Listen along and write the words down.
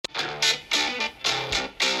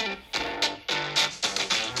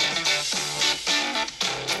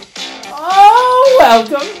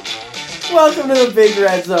Welcome to the Big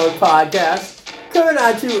Red Zone podcast. Coming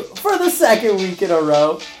at you for the second week in a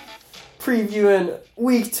row. Previewing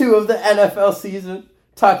week 2 of the NFL season.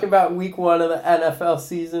 Talking about week 1 of the NFL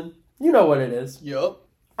season. You know what it is. Yup.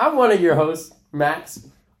 I'm one of your hosts, Max.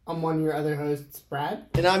 I'm one of your other hosts, Brad.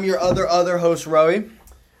 And I'm your other host, Roei.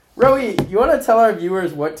 Roei, you want to tell our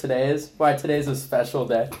viewers what today is? Why today's a special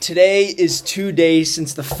day? Today is 2 days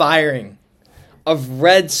since the firing of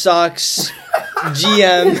Red Sox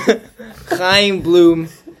GM Chaim Bloom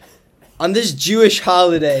on this Jewish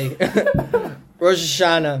holiday, Rosh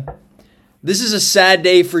Hashanah. This is a sad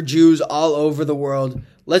day for Jews all over the world.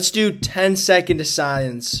 Let's do 10 seconds of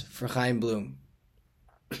silence for Chaim Bloom.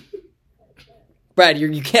 Brad,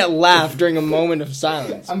 you can't laugh during a moment of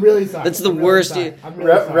silence. I'm really sorry. That's the worst.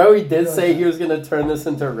 Roei did say he was going to turn this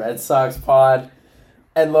into Red Sox pod,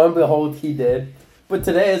 and lo and behold, he did. But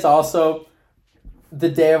today is also the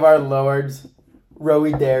day of our Lord's,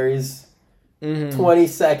 Roei Derry's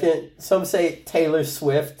 22nd, some say Taylor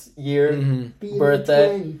Swift year,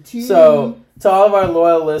 birthday. 22. So, to all of our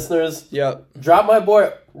loyal listeners, drop my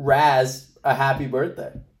boy Raz a happy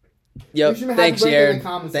birthday. Yep, thanks,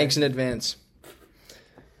 Aaron. Thanks in advance.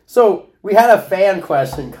 So, we had a fan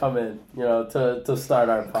question come in, to start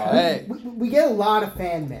our pod. Hey. We get a lot of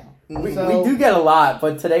fan mail. We do get a lot,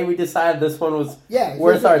 but today we decided this one was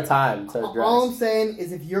worth our time to address. All I'm saying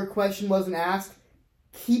is if your question wasn't asked,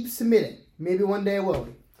 keep submitting. Maybe one day it will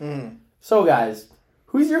be. So, guys,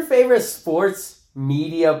 who's your favorite sports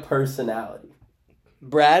media personality?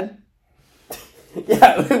 Brad?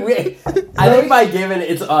 I think by given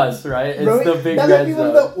it's us, right? It's Roei, the Big Red Zone. That would be one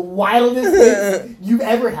of the wildest things you've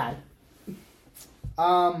ever had.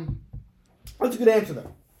 That's a good answer,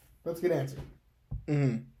 though. That's a good answer.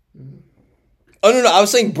 Oh, no, I was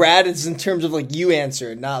saying Brad is in terms of, like, you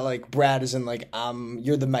answered, not, like, Brad is in, like,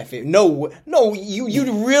 you're my favorite. No,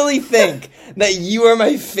 you really think that you are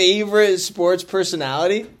my favorite sports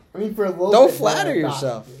personality? I mean, for a little bit. Don't flatter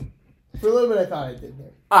yourself. For a little bit, I thought I did there.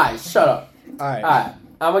 All right, shut up. All right.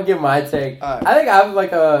 I'm going to give my take. Right. I think I have,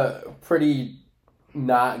 like, a pretty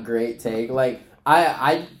not great take. Like,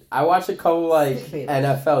 I watch a couple, like,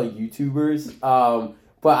 NFL YouTubers,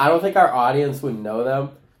 but I don't think our audience would know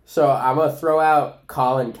them. So I'm going to throw out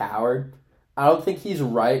Colin Cowherd. I don't think he's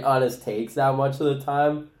right on his takes that much of the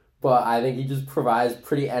time, but I think he just provides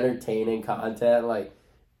pretty entertaining content. Like,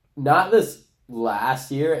 not this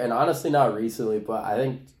last year, and honestly not recently, but I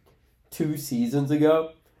think 2 seasons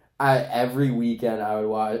ago, every weekend I would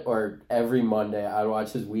watch, or every Monday, I would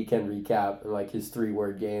watch his weekend recap and, like, his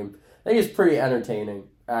 3-word game. I think it's pretty entertaining.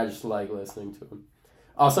 I just like listening to him.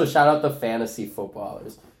 Also, shout out the fantasy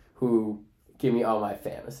footballers who give me all my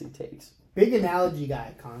fantasy takes. Big analogy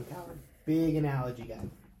guy, Colin Cowherd. Big analogy guy.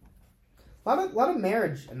 A lot of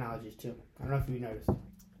marriage analogies, too. I don't know if you noticed.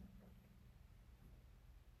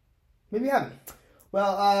 Maybe you haven't.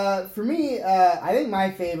 Well, for me, I think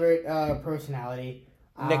my favorite personality...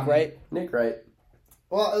 Nick Wright? Nick Wright.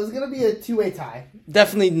 Well, it was going to be a 2-way tie.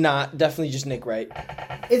 Definitely just Nick Wright.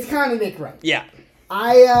 It's kind of Nick Wright. Yeah.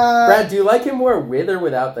 Brad, do you like him more with or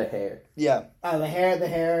without the hair? Yeah. The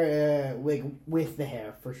hair, with the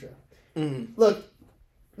hair, for sure. Look,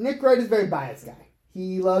 Nick Wright is a very biased guy.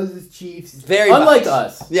 He loves his Chiefs. Very Unlike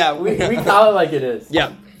biased. Us. Yeah. We call it like it is.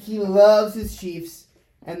 Yeah. He loves his Chiefs,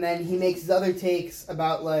 and then he makes his other takes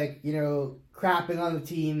about, like, crapping on the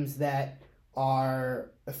teams that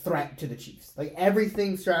are a threat to the Chiefs. Like,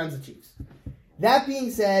 everything surrounds the Chiefs. That being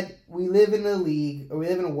said, we live in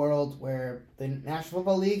a world where the National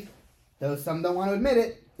Football League, though some don't want to admit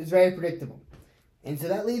it, is very predictable. And so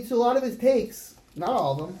that leads to a lot of his takes, not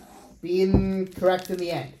all of them, being correct in the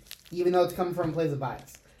end, even though it's coming from a place of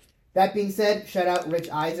bias. That being said, shout out Rich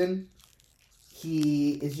Eisen.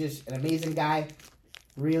 He is just an amazing guy.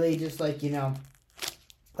 Really just like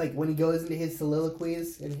when he goes into his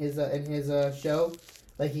soliloquies in his show,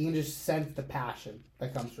 like, he can just sense the passion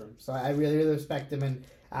that comes from him. So I really, really respect him. And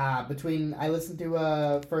I listen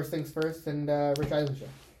to First Things First and Rich Eisen show.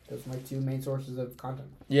 Those are my 2 main sources of content.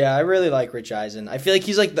 Yeah, I really like Rich Eisen. I feel like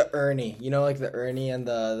he's like the Ernie. Like the Ernie and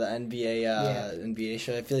the NBA NBA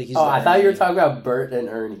show. I feel like he's I thought you were talking about Bert and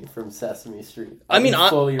Ernie from Sesame Street. I mean,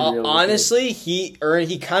 honestly, he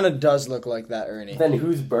kind of does look like that Ernie. Then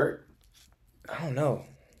who's Bert? I don't know.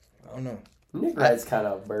 Nick Wright's kind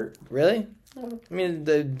of Bert. Really? I mean,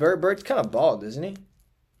 Bert's kind of bald, isn't he?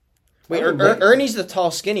 Wait, Ernie's the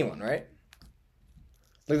tall, skinny one, right?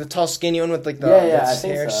 Like the tall, skinny one with like the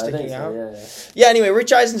hair sticking out. Yeah. Anyway,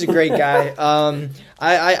 Rich Eisen's a great guy.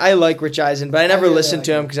 I like Rich Eisen, but I never listened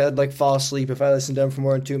to him because I'd like fall asleep if I listened to him for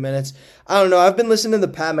more than 2 minutes. I don't know. I've been listening to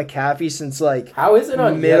the Pat McAfee since like how is it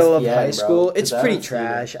on middle ESPN, of high school. Bro? It's pretty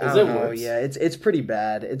trash. I don't know. Yeah, it's pretty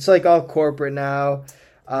bad. It's like all corporate now.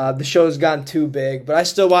 The show's gotten too big, but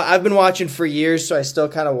I've been watching for years, so I still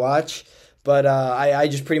kind of watch. But I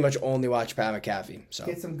just pretty much only watch Pat McAfee. So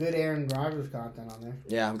get some good Aaron Rodgers content on there.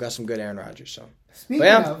 Yeah, I've got some good Aaron Rodgers. So speaking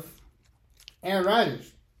of Aaron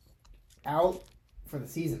Rodgers, out for the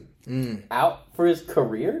season. Out for his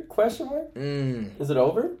career? Question mark? Is it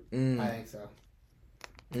over? I think so.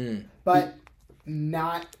 But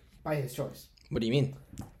not by his choice. What do you mean?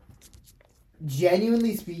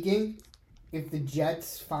 Genuinely speaking, if the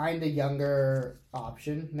Jets find a younger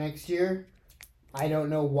option next year, I don't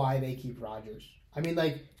know why they keep Rodgers. I mean,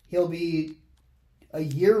 like, he'll be a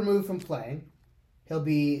year removed from playing. He'll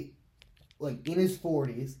be, like, in his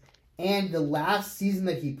 40s. And the last season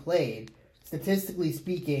that he played, statistically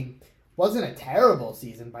speaking, wasn't a terrible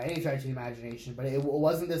season by any stretch of the imagination. But it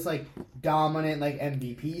wasn't this, like, dominant, like,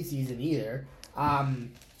 MVP season either.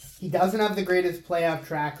 He doesn't have the greatest playoff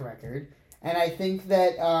track record. And I think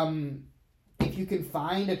that if you can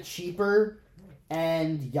find a cheaper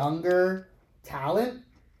and younger talent,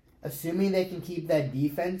 assuming they can keep that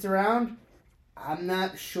defense around, I'm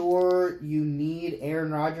not sure you need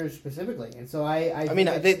Aaron Rodgers specifically. And so I mean,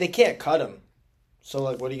 they can't cut him. So,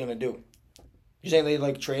 like, what are you going to do? You saying they,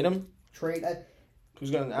 like, trade him?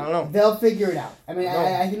 Who's going to, I don't know. They'll figure it out. I mean,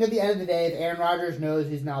 I think at the end of the day, if Aaron Rodgers knows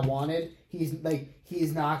he's not wanted, he's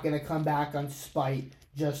not going to come back on spite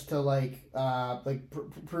just to,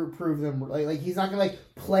 prove them, like he's not going to, like,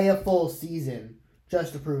 play a full season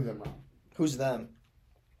just to prove them wrong. Who's them?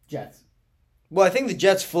 Jets. Well, I think the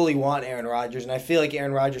Jets fully want Aaron Rodgers, and I feel like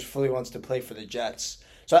Aaron Rodgers fully wants to play for the Jets.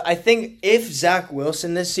 So I think if Zach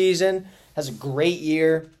Wilson this season has a great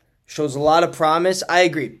year, shows a lot of promise, I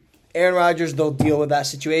agree. Aaron Rodgers, they'll deal with that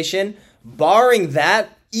situation. Barring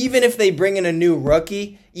that, even if they bring in a new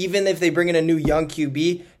rookie, even if they bring in a new young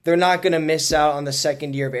QB, they're not going to miss out on the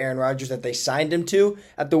second year of Aaron Rodgers that they signed him to.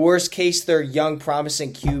 At the worst case, their young,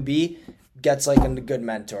 promising QB gets like a good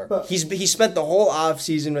mentor. He spent the whole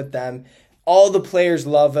offseason with them. All the players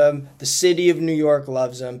love him. The city of New York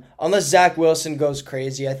loves him. Unless Zach Wilson goes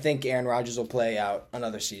crazy, I think Aaron Rodgers will play out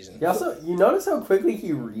another season. You notice how quickly he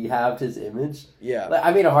rehabbed his image? Yeah. Like,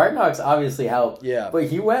 I mean, Hard Knocks obviously helped. Yeah. But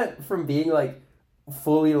he went from being like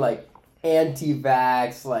fully like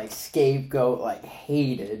anti-vax, like scapegoat, like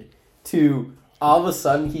hated, to all of a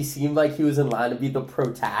sudden he seemed like he was in line to be the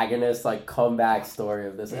protagonist, like comeback story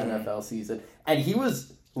of this NFL season. And he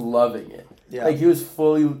was loving it. Yeah. Like he was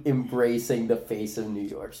fully embracing the face of New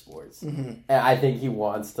York sports. And I think he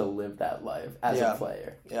wants to live that life as a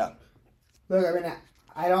player. Yeah. Look, I mean,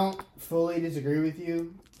 I don't fully disagree with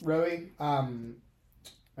you, Roei.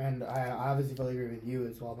 And I obviously fully agree with you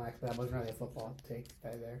as well, Max, but that wasn't really a football take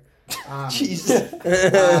there. Jesus.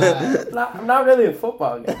 I'm not really a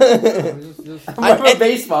football guy. I'm a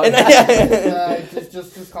baseball guy.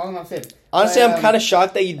 Just calling off safe. Honestly, I'm kind of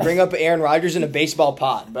shocked that you'd bring up Aaron Rodgers in a baseball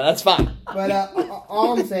pod, but that's fine. But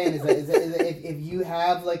all I'm saying is that if you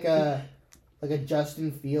have like a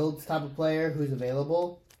Justin Fields type of player who's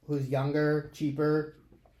available, who's younger, cheaper.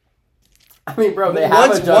 I mean, bro, they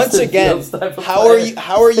have a Justin Fields type of player.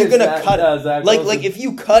 How are you gonna cut it? Like if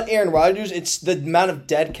you cut Aaron Rodgers, it's the amount of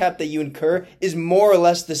dead cap that you incur is more or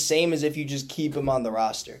less the same as if you just keep him on the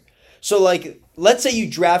roster. So like, let's say you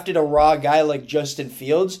drafted a raw guy like Justin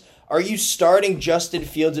Fields. Are you starting Justin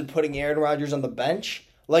Fields and putting Aaron Rodgers on the bench?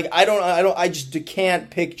 Like I just can't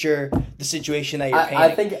picture the situation that you're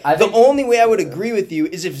painting. I think the only way I would agree with you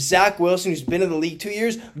is if Zach Wilson, who's been in the league 2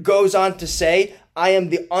 years, goes on to say, I am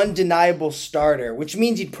the undeniable starter, which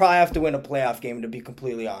means he'd probably have to win a playoff game, to be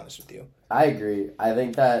completely honest with you. I agree. I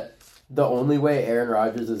think that the only way Aaron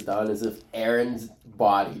Rodgers is done is if Aaron's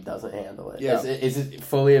body doesn't handle it. Yeah. Is it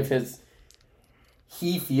fully of his...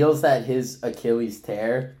 He feels that his Achilles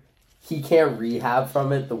tear, he can't rehab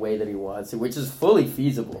from it the way that he wants to, which is fully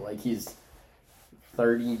feasible. Like, he's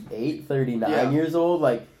 38, 39 years old.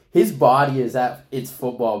 Like, his body is at its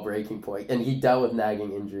football breaking point, and he dealt with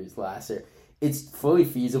nagging injuries last year. It's fully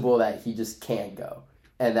feasible that he just can't go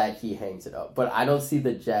and that he hangs it up. But I don't see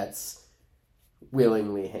the Jets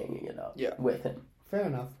willingly hanging it up with him. Fair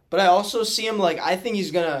enough. But I also see him, like, I think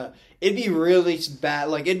he's going to... It'd be really bad.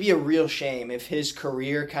 Like, it'd be a real shame if his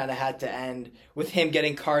career kind of had to end with him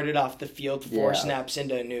getting carted off the field 4 snaps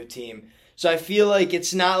into a new team. So I feel like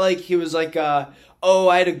it's not like he was like, I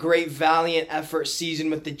had a great valiant effort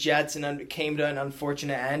season with the Jets and came to an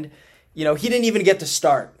unfortunate end. he didn't even get to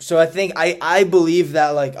start. So I think I believe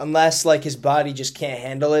that unless his body just can't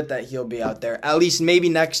handle it, that he'll be out there. At least maybe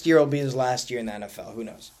next year will be his last year in the NFL. Who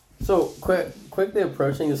knows? So quickly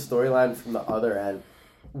approaching the storyline from the other end,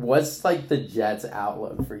 what's the Jets'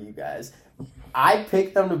 outlook for you guys? I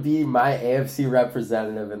picked them to be my AFC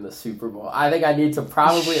representative in the Super Bowl. I think I need to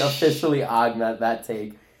probably officially augment that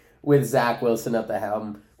take with Zach Wilson at the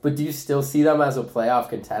helm. But do you still see them as a playoff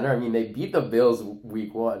contender? I mean, they beat the Bills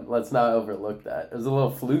week 1. Let's not overlook that. It was a little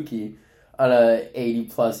fluky on a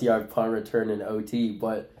 80-plus yard punt return in OT,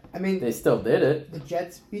 but they still did it. The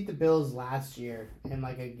Jets beat the Bills last year in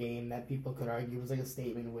a game that people could argue was a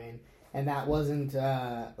statement win, and that wasn't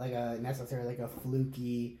necessarily a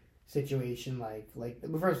fluky situation.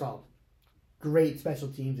 First of all, great special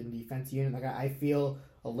teams and defense unit. I feel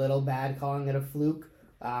a little bad calling it a fluke.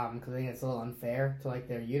 Because I think it's a little unfair to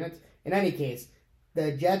their units. In any case,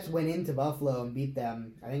 the Jets went into Buffalo and beat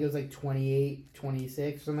them. I think it was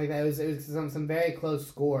 28-26, something like that. It was some very close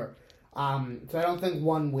score. So I don't think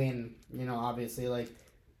one win, obviously,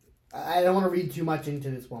 I don't want to read too much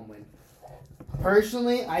into this one win.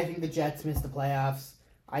 Personally, I think the Jets missed the playoffs.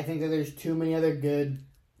 I think that there's too many other good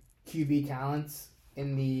QB talents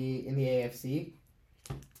in the AFC.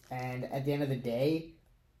 And at the end of the day,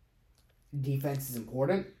 defense is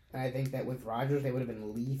important, and I think that with Rodgers they would have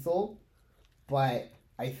been lethal, but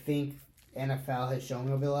I think NFL has shown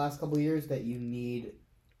over the last couple of years that you need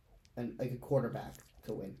a quarterback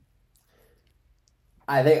to win.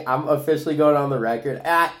 I think I'm officially going on the record.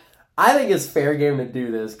 I think it's fair game to do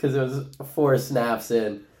this because it was 4 snaps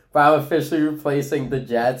in, but I'm officially replacing the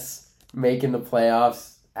Jets making the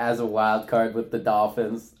playoffs as a wild card with the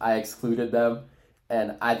Dolphins. I excluded them.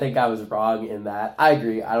 And I think I was wrong in that. I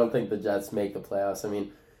agree. I don't think the Jets make the playoffs. I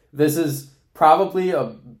mean, this is probably a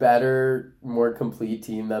better, more complete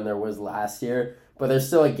team than there was last year. But there's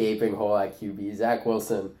still a gaping hole at QB. Zach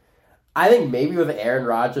Wilson, I think maybe with Aaron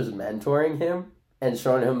Rodgers mentoring him and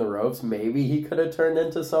showing him the ropes, maybe he could have turned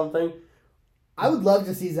into something. I would love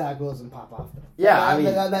to see Zach Wilson pop off. Yeah,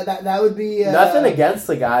 that would be... nothing against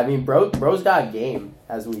the guy. I mean, bro's got game,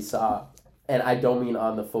 as we saw. And I don't mean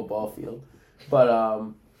on the football field. But, I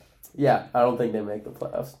don't think they make the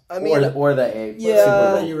playoffs. I mean, or the A.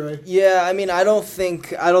 Yeah, I mean, I don't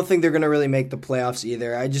think they're gonna really make the playoffs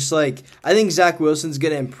either. I think Zach Wilson's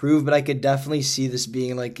gonna improve, but I could definitely see this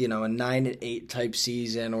being a 9-8 type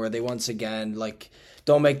season, or they once again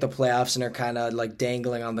don't make the playoffs and are kind of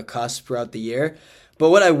dangling on the cusp throughout the year.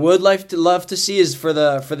 But what I would love to see is for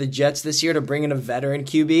the Jets this year to bring in a veteran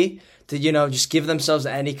QB. To, just give themselves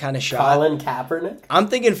any kind of shot. Colin Kaepernick? I'm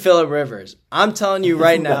thinking Phillip Rivers. I'm telling you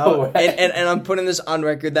right now, and I'm putting this on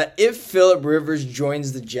record, that if Phillip Rivers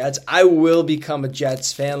joins the Jets, I will become a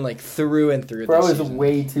Jets fan through and through. Bro is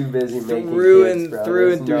way too busy making through kids, and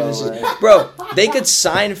through and through this season. Bro, they could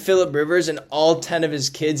sign Phillip Rivers and all 10 of his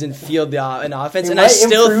kids and field an offense, and I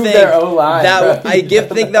still think that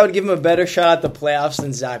think that would give him a better shot at the playoffs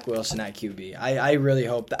than Zach Wilson at QB. I really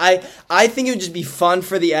hope that. I think it would just be fun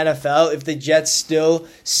for the NFL if the Jets still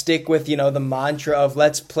stick with, the mantra of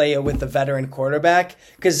let's play it with the veteran quarterback,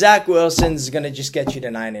 because Zach Wilson's going to just get you to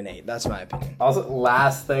 9-8. That's my opinion. Also,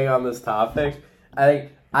 last thing on this topic,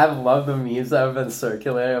 I've loved the memes that have been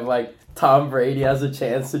circulating of Tom Brady has a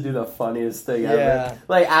chance to do the funniest thing ever.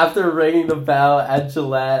 After ringing the bell at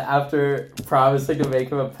Gillette, after promising to make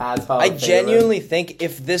him a past Hall of Famer. I genuinely think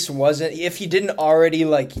if he didn't already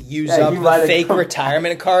use up the fake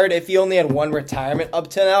retirement card, if he only had one retirement up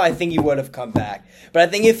to now, I think he would have come back. But I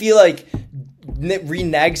think if he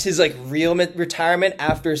reneges his real retirement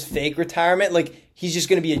after his fake retirement, he's just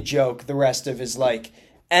gonna be a joke the rest of his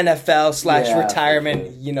NFL /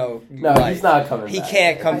 retirement, No, life. He's not coming back. He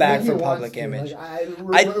can't come back for public image.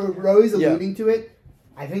 Roei's alluding to it.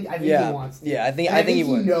 I think he wants to. Yeah, I think he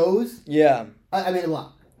would. He knows. Yeah. I mean,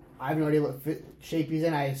 look, I have no idea what shape he's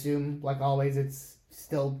in. I assume, like always, it's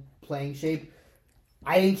still playing shape.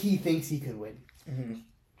 I think he thinks he could win. Mm-hmm.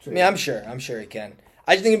 Sure. I mean, I'm sure he can.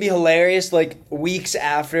 I just think it'd be hilarious, weeks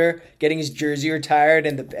after getting his jersey retired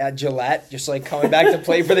and at Gillette, just coming back to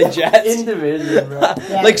play for the Jets. In division, bro.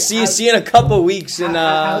 Yeah, see in a couple weeks. And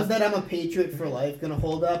how's that I'm a Patriot for life gonna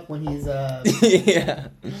hold up when he's Yeah.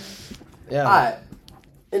 All right.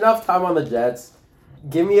 Enough time on the Jets.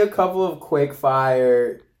 Give me a couple of quick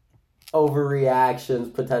fire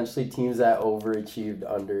overreactions, potentially teams that overachieved,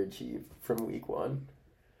 underachieved from week 1.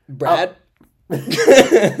 Brad?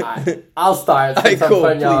 I'll start since I'm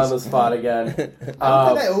putting y'all on the spot again. I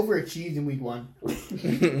don't think I overachieved in week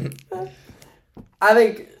 1. I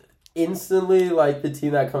think instantly, the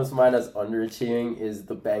team that comes to mind as underachieving is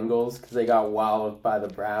the Bengals because they got walloped by the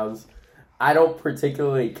Browns. I don't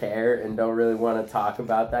particularly care and don't really want to talk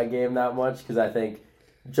about that game that much because I think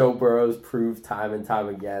Joe Burrow's proved time and time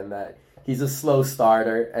again that he's a slow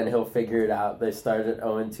starter and he'll figure it out. They started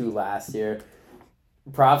 0-2 last year.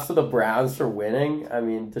 Props to the Browns for winning. I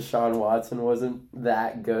mean, Deshaun Watson wasn't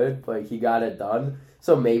that good, but he got it done.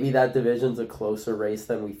 So maybe that division's a closer race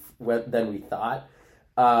than we thought.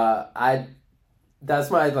 That's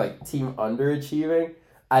my team underachieving.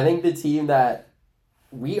 I think the team that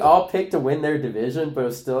we all picked to win their division, but it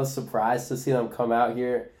was still a surprise to see them come out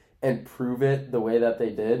here and prove it the way that they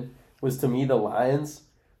did, was to me the Lions.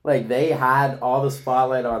 They had all the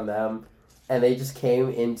spotlight on them, and they just came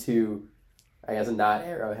into, I guess not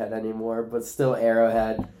Arrowhead anymore, but still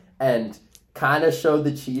Arrowhead, and kind of showed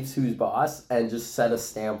the Chiefs who's boss and just set a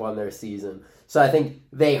stamp on their season. So I think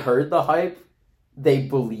they heard the hype, they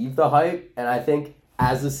believe the hype, and I think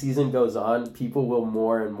as the season goes on, people will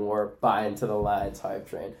more and more buy into the Lions hype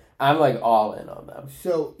train. I'm all in on them.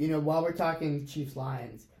 So, while we're talking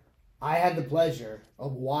Chiefs-Lions, I had the pleasure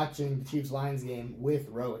of watching the Chiefs-Lions game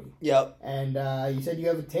with Roei. Yep. And you said you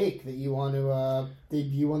have a take that you want to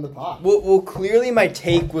debut on the pod. Well, clearly my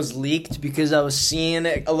take was leaked because I was seeing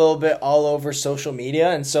it a little bit all over social media,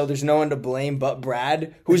 and so there's no one to blame but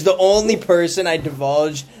Brad, who's the only person I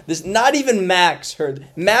divulged this. Not even Max heard.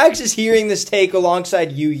 Max is hearing this take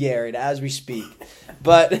alongside you, Yared, as we speak.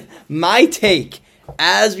 But my take,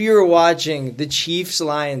 as we were watching the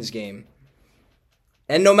Chiefs-Lions game,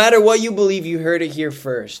 and no matter what you believe, you heard it here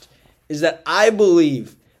first, is that I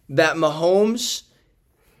believe that Mahomes,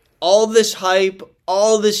 all this hype,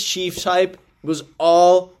 all this Chiefs hype, was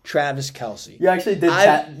all Travis Kelce. You actually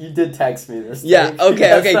you did text me this. Yeah,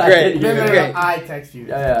 okay, great. No, I text you.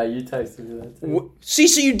 Yeah, you texted me that too. See,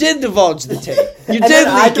 so you did divulge the tape. You And did then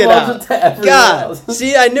I leak it divulged out. it to everyone God, else.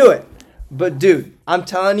 see, I knew it. But, dude, I'm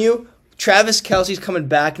telling you, Travis Kelce's coming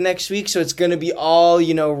back next week, so it's going to be all,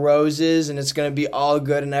 roses, and it's going to be all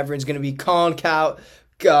good, and everyone's going to be Colin Coward.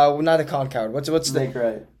 Not the Colin Coward. What's the... Nick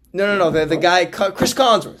Wright. No. The guy, Chris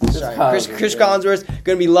Collinsworth. Sorry. Chris Collinsworth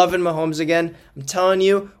going to be loving Mahomes again. I'm telling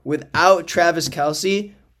you, without Travis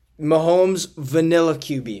Kelce, Mahomes, vanilla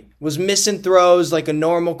QB. Was missing throws like a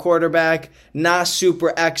normal quarterback, not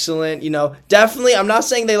super excellent. Definitely, I'm not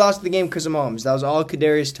saying they lost the game because of Mahomes. That was all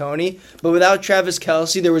Kadarius Toney. But without Travis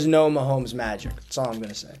Kelce, there was no Mahomes magic. That's all I'm going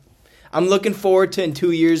to say. I'm looking forward to in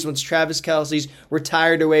 2 years once Travis Kelce's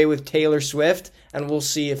retired away with Taylor Swift, and we'll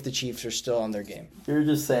see if the Chiefs are still on their game. You're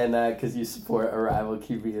just saying that because you support a rival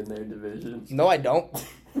QB in their division. No, I don't.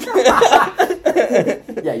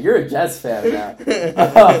 Yeah, you're a Jets fan now.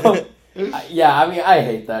 Yeah, I mean, I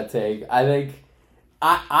hate that take. I think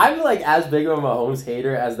I'm as big of a Mahomes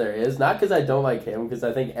hater as there is. Not because I don't like him, because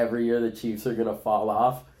I think every year the Chiefs are going to fall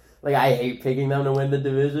off. I hate picking them to win the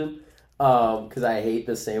division because I hate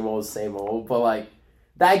the same old. But,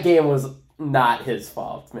 that game was not his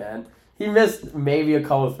fault, man. He missed maybe a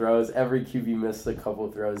couple throws. Every QB missed a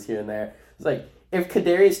couple throws here and there. It's if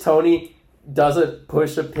Kadarius Toney doesn't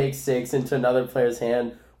push a pick six into another player's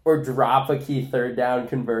hand or drop a key third down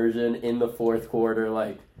conversion in the fourth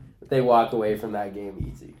quarter, they walk away from that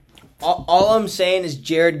game easy. All I'm saying is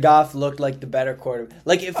Jared Goff looked like the better quarterback.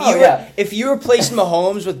 If you replaced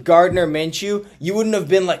Mahomes with Gardner Minshew, you wouldn't have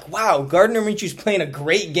been wow, Gardner Minshew's playing a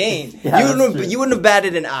great game. Yeah, you wouldn't have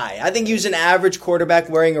batted an eye. I think he was an average quarterback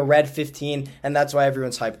wearing a red 15, and that's why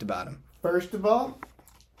everyone's hyped about him. First of all,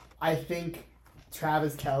 I think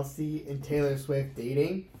Travis Kelce and Taylor Swift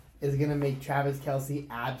dating is going to make Travis Kelce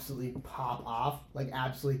absolutely pop off,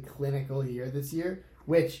 absolutely clinical year this year,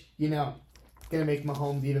 which, going to make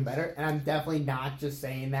Mahomes even better. And I'm definitely not just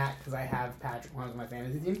saying that because I have Patrick Mahomes on my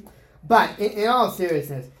fantasy team. But in all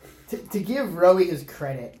seriousness, to give Roei his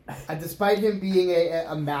credit, despite him being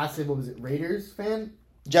a massive, Raiders fan?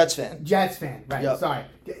 Jets fan. Jets fan, right. Yep. Sorry.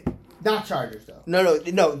 Not Chargers, though.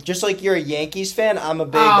 No. Just like you're a Yankees fan, I'm a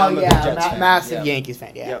big Jets fan. Massive Yankees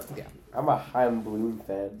fan, yeah. Yep. Yeah. I'm a Chaim Bloom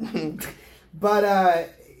fan.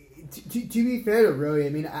 But to be fair to Roei, I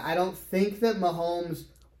mean, I don't think that Mahomes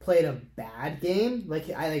played a bad game.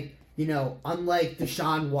 Unlike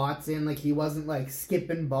Deshaun Watson, he wasn't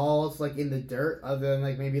skipping balls in the dirt, other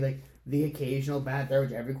than maybe the occasional bad throw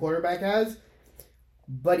which every quarterback has.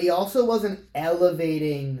 But he also wasn't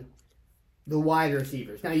elevating the wide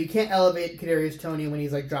receivers. Now you can't elevate Kadarius Toney when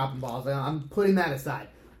he's dropping balls. I'm putting that aside.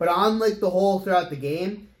 But on the whole throughout the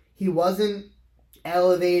game, he wasn't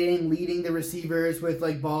elevating, leading the receivers with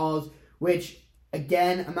balls, which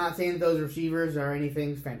again, I'm not saying that those receivers are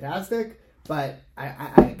anything fantastic, but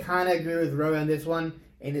I kind of agree with Roei on this one.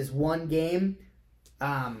 In his one game,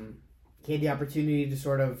 he had the opportunity to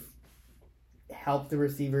sort of help the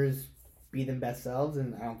receivers be their best selves,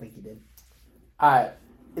 and I don't think he did. All right.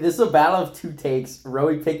 This is a battle of two takes.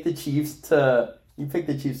 Roei picked the Chiefs to... You picked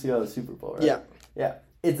the Chiefs to go to the Super Bowl, right? Yeah. Yeah.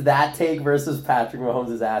 It's that take versus Patrick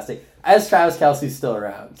Mahomes' ass take. As Travis Kelce's still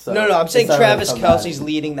around. So No, I'm saying it's not Travis really come Kelce's back.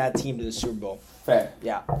 leading that team to the Super Bowl. Fair.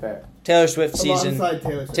 Yeah. Fair. Taylor Swift season.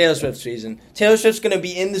 Alongside Taylor Swift season. Taylor Swift's going to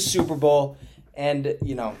be in the Super Bowl, and,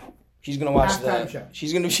 she's going to watch Halftime show.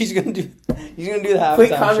 She's going to do the halftime Quick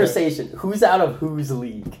show. conversation. Who's out of whose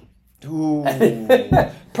league? Ooh.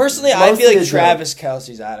 Personally, I Most feel of like the Travis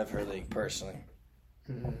Kelce's out of her league, personally.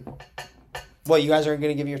 Mm-hmm. What, you guys aren't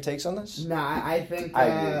going to give your takes on this? Nah, I think I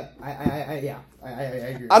agree. I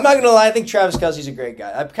agree. I'm not going to lie. I think Travis Kelce's a great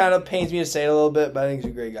guy. It kind of pains me to say it a little bit, but I think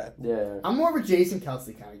he's a great guy. Yeah. I'm more of a Jason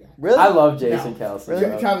Kelsey kind of guy. Really? I love Jason Kelce. Really?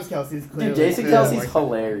 bro. Travis Kelsey's clearly. Dude, Jason clearly Kelsey's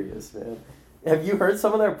hilarious, man. Have you heard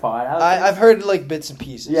some of their pod? I've heard, bits and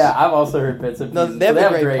pieces. Yeah, I've also heard bits and No, pieces. they have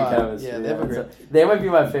But a great pod. chemistry. Yeah, they have a great- So they might be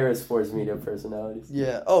my favorite sports media personalities.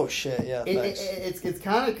 Yeah. Oh, shit. Yeah, thanks. It's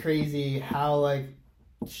kind of crazy how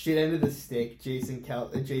shit end of the stick Jason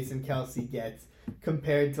Kelsey gets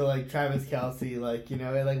compared to Travis Kelsey,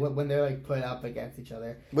 when they're put up against each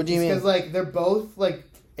other. What do you mean? Because they're both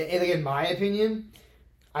in my opinion,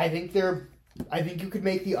 I think you could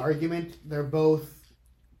make the argument they're both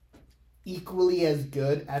equally as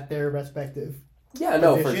good at their respective. Yeah,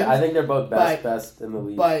 no, for positions, sure. I think they're both but- best in the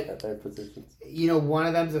league but- at their positions. One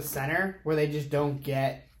of them's a center where they just don't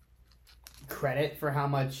get credit for how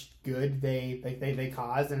much good they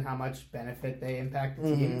cause and how much benefit they impact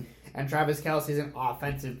the team. And Travis Kelce's an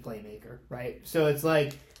offensive playmaker, right? So it's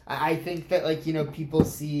I think that people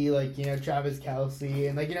see Travis Kelce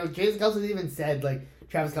and Jason Kelce even said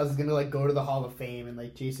Travis Kelce's gonna go to the Hall of Fame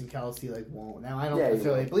and Jason Kelce won't. Now I don't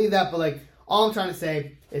necessarily believe that, but all I'm trying to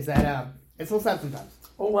say is that it's a little sad sometimes.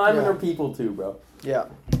 Well, linemen Yeah. are people too, bro. Yeah.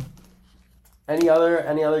 Any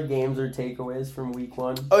other games or takeaways from week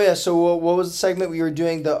one? Oh, yeah. So what was the segment we were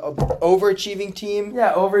doing? The overachieving team?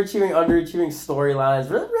 Yeah, overachieving, underachieving storylines.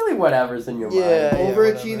 Really whatever's in your mind. Yeah.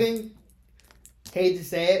 Overachieving, hate to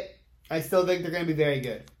say it, I still think they're going to be very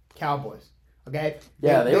good. Cowboys, okay?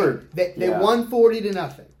 Yeah, they were- They yeah. won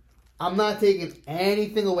 40-0. I'm not taking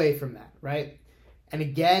anything away from that, right? And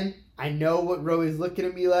again, I know what Roei's looking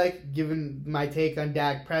at me like, given my take on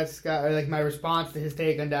Dak Prescott, or my response to his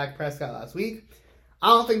take on Dak Prescott last week. I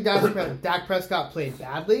don't think Dak Prescott played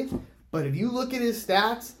badly, but if you look at his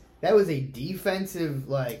stats, that was a defensive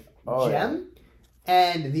Oh, gem.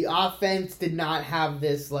 And the offense did not have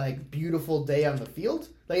this beautiful day on the field.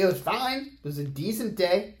 It was fine. It was a decent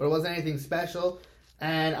day, but it wasn't anything special.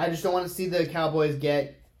 And I just don't want to see the Cowboys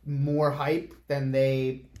get more hype than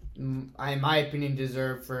they, in my opinion,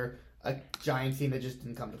 deserve for a Giants team that just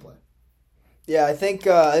didn't come to play. Yeah, I think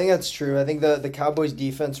that's true. I think the Cowboys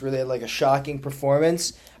defense really had a shocking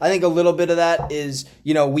performance. I think a little bit of that is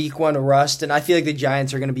week one rust, and I feel like the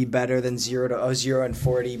Giants are going to be better than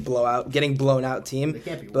 0-40 blowout, getting blown out team. They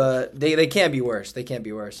can't be worse. But they can't be worse. They can't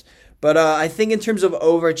be worse. But I think in terms of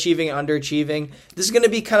overachieving, underachieving, this is going to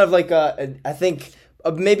be kind of I think.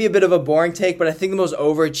 Maybe a bit of a boring take, but I think the most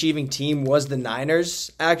overachieving team was the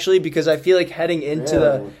Niners, actually, because I feel like heading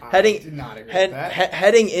into I did not agree with that.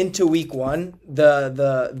 heading into week one,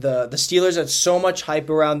 the Steelers had so much hype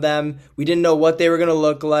around them. We didn't know what they were going to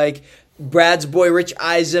look like. Brad's boy Rich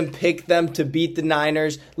Eisen picked them to beat the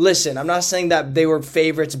Niners. Listen, I'm not saying that they were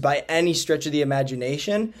favorites by any stretch of the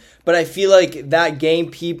imagination, but I feel like that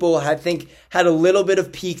game people had a little bit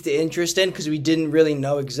of piqued interest in because we didn't really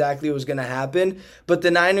know exactly what was going to happen. But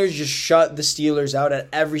the Niners just shut the Steelers out at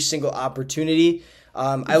every single opportunity.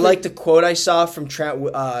 I like the quote I saw from Trent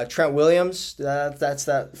Williams. That's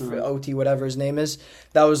that OT, whatever his name is.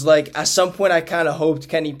 That was at some point I kind of hoped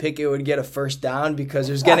Kenny Pickett would get a first down because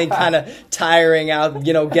it was getting kind of tiring out,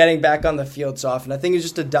 getting back on the field so often. I think it was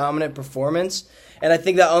just a dominant performance. And I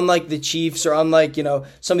think that unlike the Chiefs or unlike,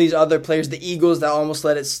 some of these other players, the Eagles that almost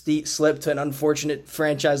let it slip to an unfortunate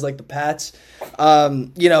franchise like the Pats,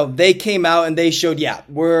 they came out and they showed,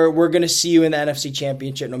 we're going to see you in the NFC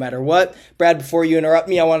Championship no matter what. Brad, before you interrupt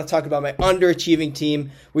me, I want to talk about my underachieving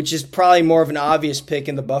team, which is probably more of an obvious pick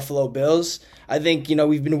in the Buffalo Bills. I think,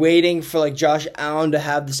 we've been waiting for Josh Allen to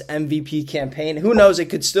have this MVP campaign. Who knows?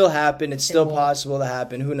 It could still happen. It's still possible to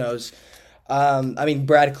happen. Who knows?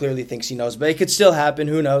 Brad clearly thinks he knows, but it could still happen.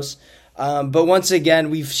 Who knows? But once again,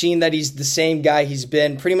 we've seen that he's the same guy he's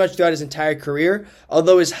been pretty much throughout his entire career.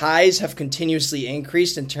 Although his highs have continuously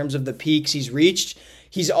increased in terms of the peaks he's reached,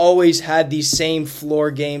 he's always had these same floor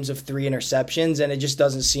games of 3 interceptions, and it just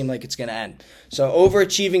doesn't seem like it's going to end. So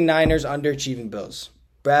overachieving Niners, underachieving Bills.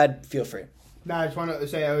 Brad, feel free. No, I just want to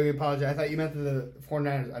say I apologize. I thought you meant that the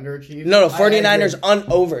 49ers underachieved. No, 49ers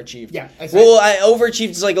overachieved. Yeah. I overachieved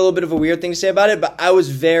is like a little bit of a weird thing to say about it, but I was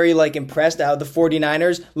very like impressed how the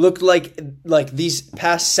 49ers looked like these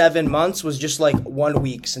past 7 months was just like 1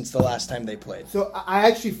 week since the last time they played. So I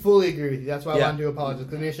actually fully agree with you. That's why I wanted to apologize.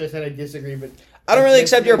 Because initially I said I disagree, but I don't really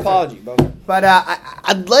accept your apology, but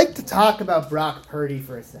I'd like to talk about Brock Purdy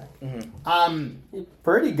for a sec.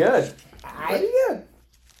 Pretty good. Pretty good.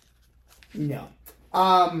 No.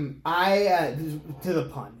 To the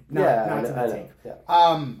pun. Not to the take.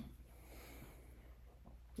 Yeah.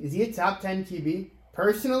 Is he a top 10 QB?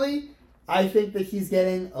 Personally, I think that he's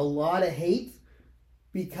getting a lot of hate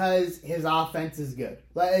because his offense is good.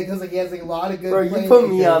 Because he has a lot of good playmakers. Bro, you put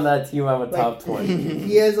me on that team, I'm a top 20.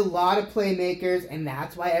 He has a lot of playmakers, and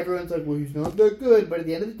that's why everyone's like, well, he's not that good. But at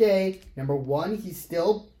the end of the day, number one, he's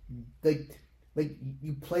still, like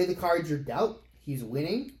you play the cards you're dealt. He's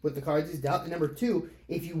winning with the cards he's dealt. And number two,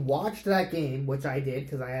 if you watched that game, which I did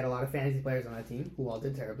because I had a lot of fantasy players on that team who all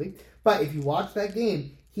did terribly. But if you watched that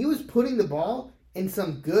game, he was putting the ball in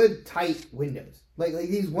some good tight windows. Like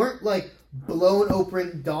these weren't like blown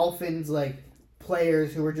open Dolphins like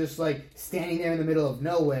players who were just like standing there in the middle of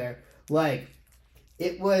nowhere. Like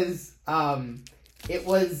it was some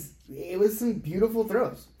beautiful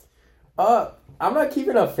throws. I'm not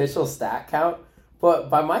keeping an official stat count.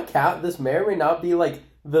 But by my count, this may or may not be like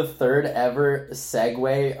the third ever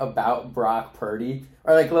segue about Brock Purdy,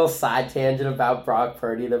 or like a little side tangent about Brock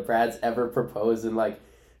Purdy that Brad's ever proposed in like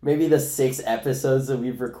maybe the 6 episodes that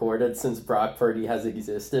we've recorded since Brock Purdy has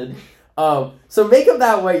existed. So make of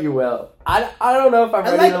that what you will. I don't know if I'm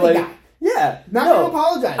ready to like. Guy. Yeah, not gonna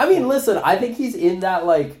apologize. I mean, listen, I think he's in that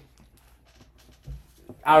like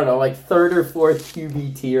I don't know, like third or fourth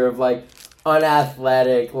QB tier of like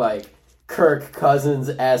unathletic like Kirk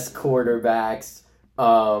Cousins-esque quarterbacks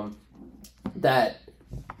that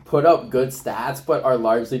put up good stats but are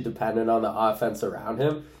largely dependent on the offense around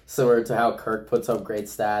him, similar to how Kirk puts up great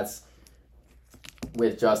stats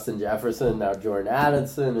with Justin Jefferson, now Jordan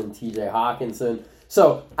Addison, and TJ Hawkinson.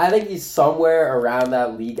 So I think he's somewhere around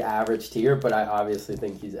that league average tier, but I obviously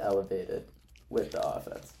think he's elevated with the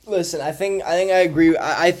offense. Listen, I think I agree.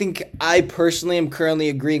 I think I personally am currently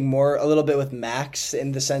agreeing more a little bit with Max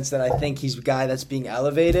in the sense that I think he's a guy that's being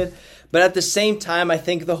elevated. But at the same time, I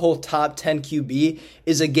think the whole top 10 QB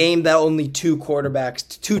is a game that only two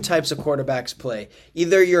types of quarterbacks play.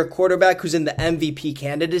 Either you're a quarterback who's in the MVP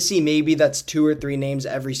candidacy, maybe that's 2 or 3 names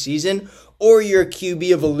every season, or you're a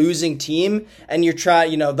QB of a losing team, and you're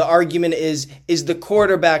trying, the argument is the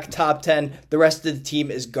quarterback top 10, the rest of the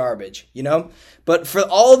team is garbage, But for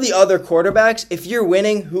all the other quarterbacks, if you're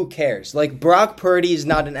winning, who cares? Like, Brock Purdy is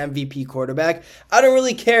not an MVP quarterback. I don't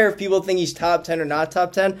really care if people think he's top 10 or not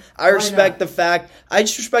top 10. I just respect the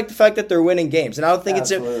fact that they're winning games. And I don't think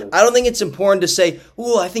it's important to say,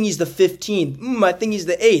 "Ooh, I think he's the 15th. I think he's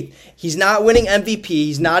the 8th." He's not winning MVP.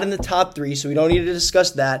 He's not in the top 3, so we don't need to discuss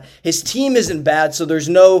that. His team isn't bad, so there's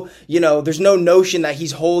no notion that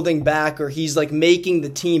he's holding back or he's like making the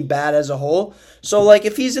team bad as a whole. So like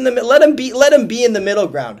if he's in the let him be in the middle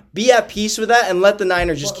ground. Be at peace with that and let the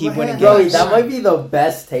Niners just keep winning games. Roei, that might be the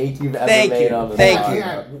best take you've ever made on the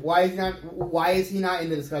podcast. Why is he not in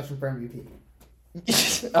the discussion for MVP?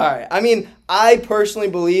 All right. I mean, I personally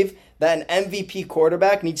believe that an MVP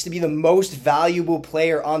quarterback needs to be the most valuable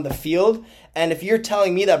player on the field. And if you're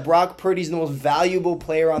telling me that Brock Purdy's the most valuable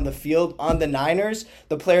player on the field on the Niners,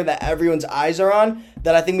 the player that everyone's eyes are on,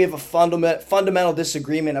 then I think we have a fundamental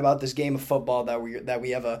disagreement about this game of football that we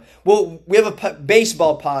have a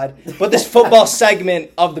baseball pod, but this football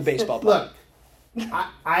segment of the baseball pod. Look,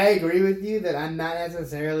 I agree with you that I'm not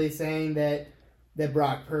necessarily saying that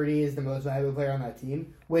Brock Purdy is the most valuable player on that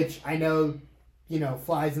team, which I know,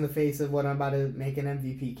 flies in the face of what I'm about to make an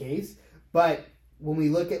MVP case, but when we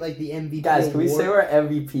look at like the MVP guys, can we say we're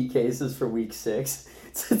MVP cases for week 6?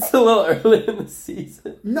 It's a little early in the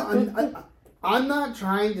season. No, I'm not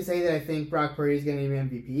trying to say that I think Brock Purdy is going to be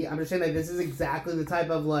MVP. I'm just saying that this is exactly the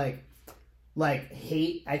type of like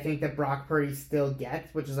hate I think that Brock Purdy still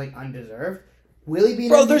gets, which is like undeserved. Will he be?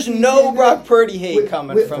 Bro, there's no Brock Purdy hate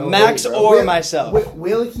coming from Max or myself.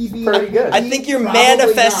 Will he be pretty good? I think you're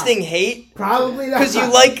manifesting hate. Probably not. Because you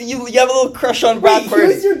have a little crush on Brock Purdy.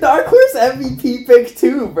 He was your dark horse MVP pick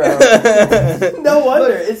too, bro. No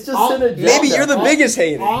wonder. It's just an agenda. Maybe you're the biggest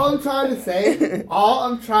hater. All I'm trying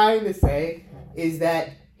to say is that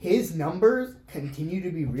his numbers continue to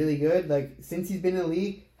be really good. Like since he's been in the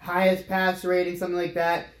league, highest pass rating, something like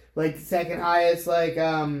that. Like second highest,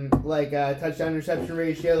 touchdown interception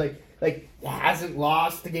ratio. Like hasn't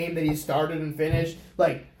lost the game that he started and finished.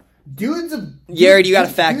 Like Dude's a... Jared, you got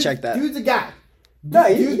to fact check that. Dude's a guy. No,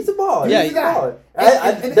 he's a baller. Yeah, he's a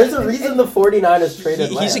baller. There's a reason the 49ers traded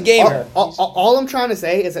He's a Lamb. gamer. All I'm trying to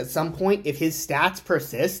say is at some point, if his stats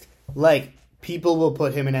persist, like, people will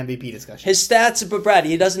put him in MVP discussion. His stats, but Brad,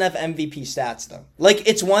 he doesn't have MVP stats though. Like,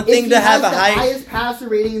 it's one thing to have a highest passer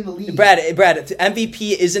rating in the league. Brad,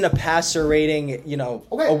 MVP isn't a passer rating,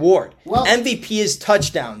 award. Well, MVP is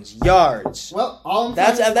touchdowns, yards. Well, all I'm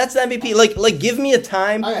that's the MVP. Like, give me a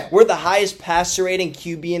time where the highest passer rating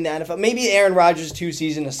QB in the NFL. Maybe Aaron Rodgers 2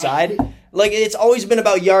 seasons aside. Like, it's always been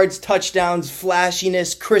about yards, touchdowns,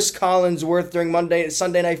 flashiness, Chris Collinsworth during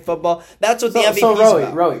Sunday Night Football. That's what the MVP is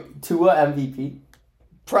about. Roei, Tua MVP?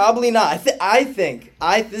 Probably not. I think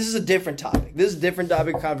this is a different topic. This is a different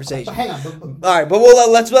topic of conversation. But hang on. All right, but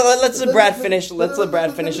let's let Brad finish. Let's let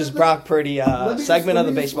Brad finish his Brock Purdy segment of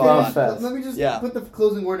the baseball pod. Let me just put the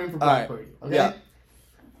closing word in for Brock Purdy. Okay. Yeah.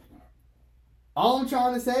 All I'm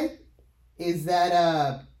trying to say is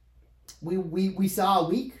that we saw a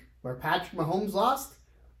week where Patrick Mahomes lost,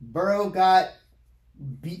 Burrow got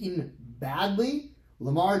beaten badly,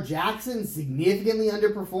 Lamar Jackson significantly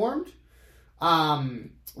underperformed.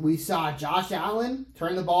 We saw Josh Allen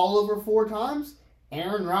turn the ball over 4 times,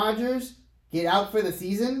 Aaron Rodgers get out for the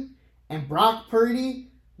season, and Brock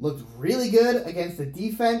Purdy looked really good against a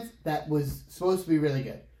defense that was supposed to be really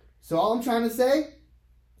good. So all I'm trying to say,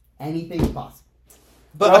 anything is possible.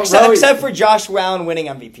 But except for Josh Allen winning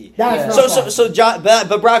MVP. That's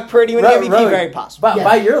but Brock Purdy winning MVP, very possible. But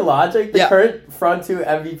by your logic, the current front 2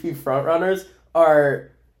 MVP frontrunners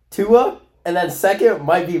are Tua, and then second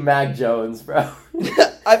might be Mac Jones, bro.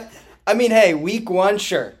 I mean, hey, week 1,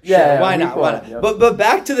 sure. Yeah, why not? Yep. But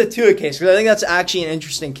back to the Tua case, because I think that's actually an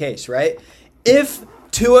interesting case, right? If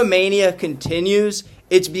Tua mania continues,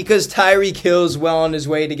 it's because Tyreek Hill is well on his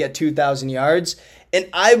way to get 2,000 yards. And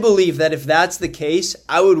I believe that if that's the case,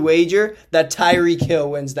 I would wager that Tyreek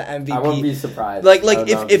Hill wins the MVP. I wouldn't be surprised. Like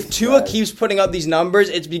if Tua keeps putting up these numbers,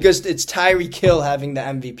 it's because it's Tyreek Hill having the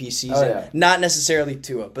MVP season, not necessarily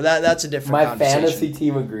Tua. But that's a different conversation. My fantasy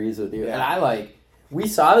team agrees with you. And we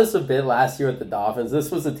saw this a bit last year with the Dolphins.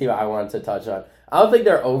 This was the team I wanted to touch on. I don't think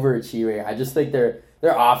they're overachieving. I just think their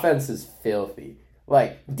offense is filthy.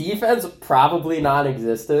 Like, defense, probably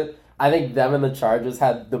non-existent. I think them and the Chargers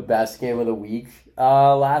had the best game of the week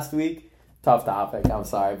last week. Tough topic. I'm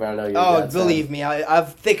sorry, but I know you're. Oh, believe me, I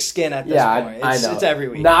have thick skin at this point. I know. It's every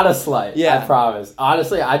week. Not a slight. Yeah, I promise.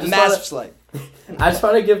 Honestly, I just slight. I just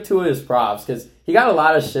want to give Tua his props because he got a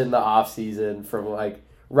lot of shit in the offseason from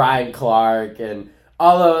Ryan Clark and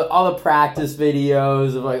all the practice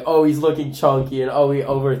videos of he's looking chunky and he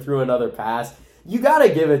overthrew another pass. You gotta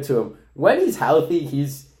give it to him. When he's healthy,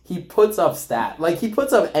 he puts up stats. He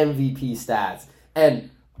puts up MVP stats. And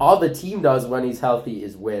all the team does when he's healthy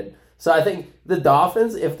is win. So I think the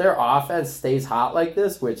Dolphins, if their offense stays hot like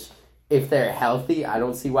this, which if they're healthy, I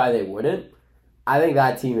don't see why they wouldn't. I think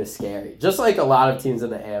that team is scary. Just like a lot of teams in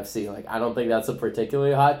the AFC. I don't think that's a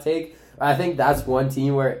particularly hot take. I think that's one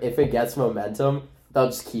team where if it gets momentum, they'll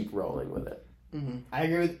just keep rolling with it. Mm-hmm. I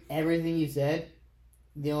agree with everything you said.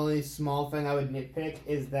 The only small thing I would nitpick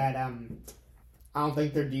is that I don't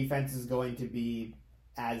think their defense is going to be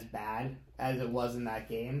as bad as it was in that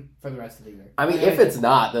game for the rest of the year. I mean, if it's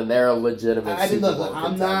not, then they're a legitimate Super Bowl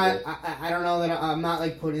contender. I don't know that I'm not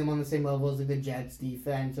putting them on the same level as the Jets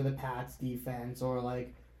defense or the Pats defense or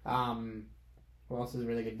who else is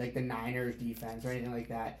really good, the Niners defense or anything like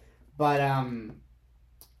that. But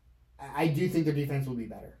I do think their defense will be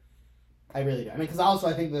better. I really do. I mean, because also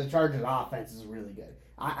I think the Chargers offense is really good.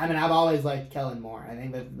 I've always liked Kellen Moore. I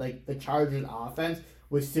think that the Chargers offense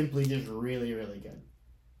was simply just really, really good.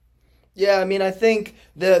 Yeah, I mean, I think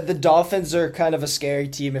the Dolphins are kind of a scary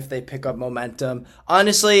team if they pick up momentum.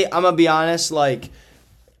 Honestly, I'm going to be honest,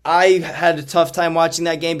 I had a tough time watching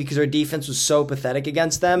that game because our defense was so pathetic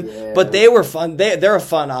against them. Yeah. But they were fun. They're a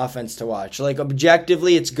fun offense to watch.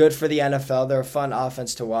 Objectively, it's good for the NFL. They're a fun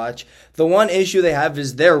offense to watch. The one issue they have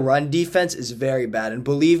is their run defense is very bad. And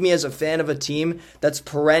believe me, as a fan of a team that's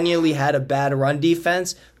perennially had a bad run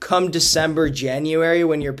defense, come December, January,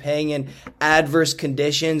 when you're playing in adverse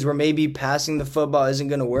conditions where maybe passing the football isn't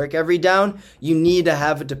going to work every down, you need to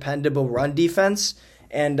have a dependable run defense.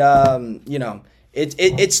 And,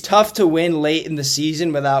 It's tough to win late in the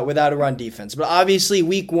season without a run defense. But obviously,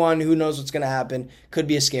 week 1, who knows what's going to happen, could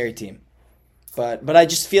be a scary team. But I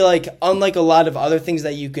just feel like, unlike a lot of other things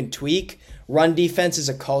that you can tweak, run defense is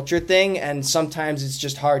a culture thing, and sometimes it's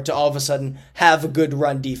just hard to all of a sudden have a good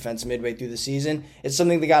run defense midway through the season. It's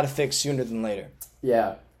something they got to fix sooner than later.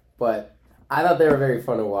 Yeah, but I thought they were very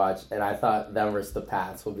fun to watch, and I thought them versus the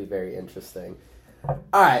Pats will be very interesting.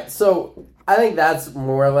 All right, so I think that's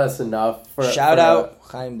more or less enough for Shout out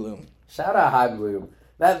Chaim Bloom. Shout out High Bloom.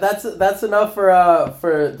 That's enough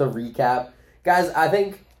for the recap, guys. I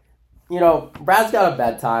think Brad's got a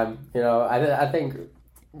bedtime. I think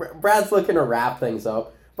Brad's looking to wrap things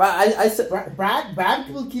up. But I said Brad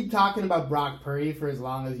will keep talking about Brock Purdy for as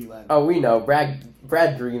long as you let him. Oh, we know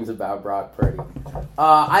Brad dreams about Brock Purdy.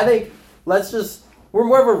 I think we're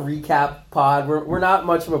more of a recap pod. We're not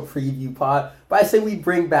much of a preview pod. But I say we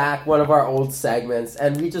bring back one of our old segments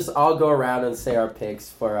and we just all go around and say our picks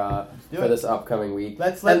for this upcoming week.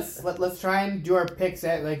 Let's try and do our picks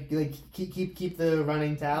at keep the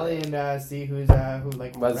running tally and see who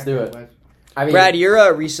Let's do it. I mean, Brad,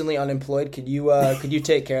 you're recently unemployed. Could you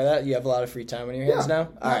take care of that? You have a lot of free time on your hands now.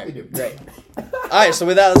 All right, we do. Great. All right, so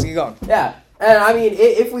with that, let's get going. Yeah, and I mean,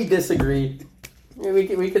 if we disagree,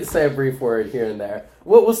 we could say a brief word here and there.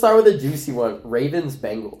 We'll start with a juicy one: Ravens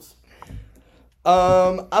Bengals.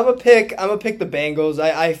 I'm gonna pick the Bengals.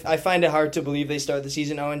 I find it hard to believe they start the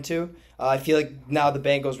season 0-2. I feel like now the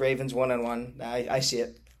Bengals Ravens 1-1. I see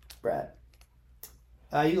it. Brad,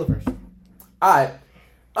 you go first. All right.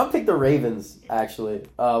 I'll pick the Ravens, actually.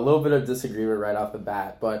 A little bit of disagreement right off the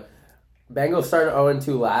bat, but Bengals started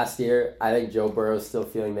 0-2 last year. I think Joe Burrow's still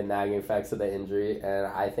feeling the nagging effects of the injury, and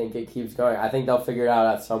I think it keeps going. I think they'll figure it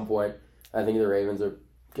out at some point. I think the Ravens are a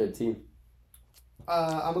good team.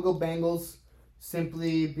 I'm going to go Bengals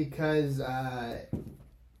simply because,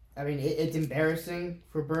 it's embarrassing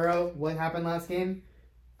for Burrow what happened last game,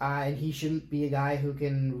 and he shouldn't be a guy who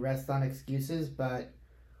can rest on excuses, but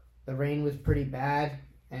the rain was pretty bad.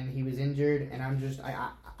 And he was injured, and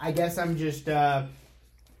I guess I'm just, I'd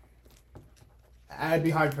be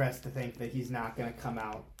hard-pressed to think that he's not going to come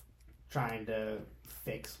out trying to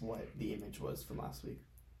fix what the image was from last week.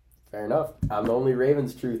 Fair enough. I'm the only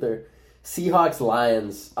Ravens truther.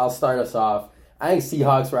 Seahawks-Lions. I'll start us off. I think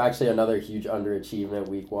Seahawks were actually another huge underachievement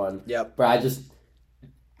week 1. Yep. But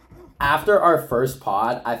after our first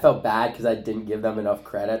pod, I felt bad because I didn't give them enough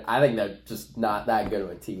credit. I think they're just not that good of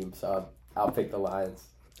a team, so I'll pick the Lions.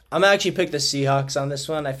 I'm going to actually pick the Seahawks on this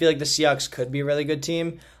one. I feel like the Seahawks could be a really good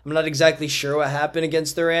team. I'm not exactly sure what happened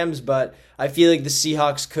against the Rams, but I feel like the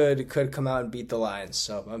Seahawks could come out and beat the Lions.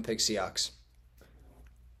 So I'm going to pick Seahawks.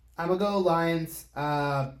 I'm going to go Lions.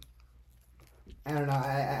 I don't know.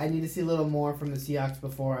 I need to see a little more from the Seahawks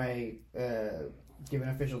before I give an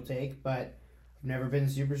official take, but I've never been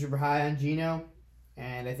super, super high on Geno.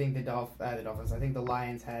 And I think the Dolphins. I think the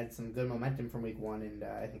Lions had some good momentum from week 1, and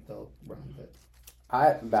I think they'll run with it.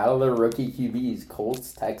 Battle the rookie QBs,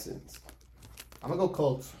 Colts, Texans. I'm going to go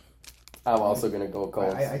Colts. I'm also going to go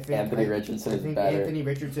Colts. I think Anthony Richardson is better. Anthony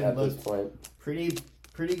Richardson at looks this point.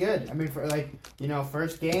 Pretty good. I mean, for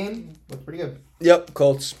first game, looked pretty good. Yep,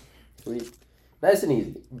 Colts. Sweet. Nice and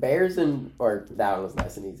easy. That one was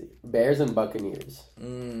nice and easy. Bears and Buccaneers.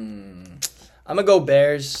 I'm going to go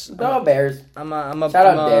Bears. Go Bears. I'm a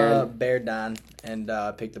Bear Don and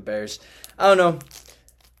pick the Bears. I don't know.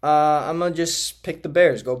 I'm going to just pick the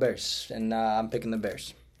Bears. Go Bears. And I'm picking the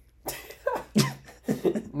Bears.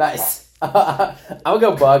 Nice. I'm going to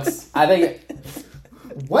go Bucks. I think...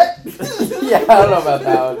 What? Yeah, I don't know about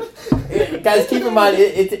that one. Guys, keep in mind,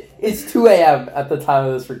 it's 2 a.m. at the time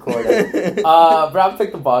of this recording. But I'm going to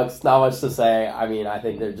pick the Bucks. Not much to say. I mean, I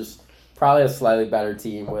think they're just probably a slightly better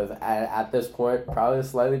team with, at this point, probably a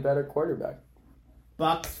slightly better quarterback.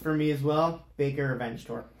 Bucks for me as well. Baker revenge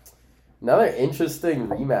tour. Another interesting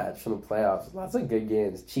rematch from the playoffs. Lots of good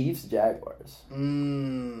games. Chiefs, Jaguars.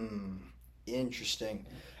 Interesting.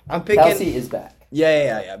 I'm picking... Kelsey is back.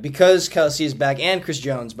 Yeah. Because Kelsey is back and Chris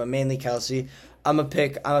Jones, but mainly Kelsey. I'm gonna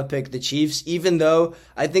pick the Chiefs, even though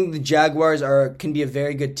I think the Jaguars can be a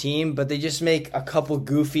very good team, but they just make a couple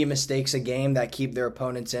goofy mistakes a game that keep their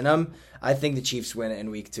opponents in them. I think the Chiefs win it in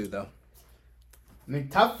week 2, though. I mean,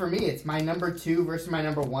 tough for me. It's my number 2 versus my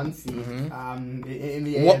number 1 seed. In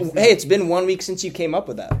the AFC. Hey, it's been 1 week since you came up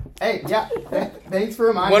with that. Hey, yeah. Thanks for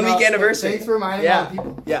reminding 1 week anniversary. Thanks for reminding all the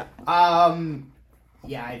people. Yeah.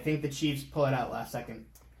 Yeah, I think the Chiefs pull it out last second.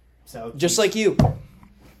 So just like you.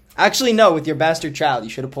 Actually, no. With your bastard child, you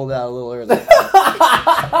should have pulled it out a little earlier.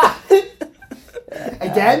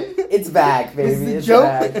 Again, it's back, baby. This is a it's joke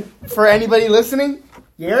back. For anybody listening.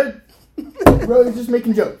 Yeah, bro, he's just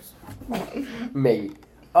making jokes. Maybe.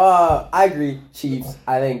 I agree. Chiefs.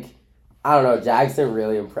 I don't know. Jags didn't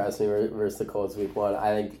really impress me versus the Colts week 1.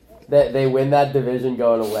 I think that they win that division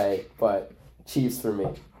going away, but Chiefs for me.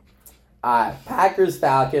 Packers,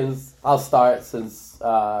 Falcons. I'll start since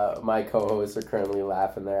my co-hosts are currently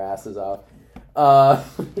laughing their asses off.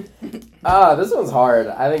 This one's hard.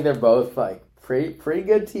 I think they're both pretty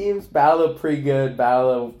good teams. Battle of pretty good. Battle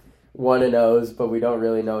of 1-0s, but we don't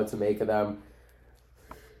really know what to make of them.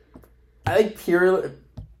 I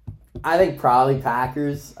think probably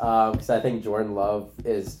Packers, because I think Jordan Love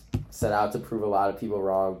is set out to prove a lot of people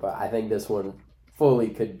wrong, but I think this one fully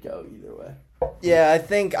could go either way. Yeah, I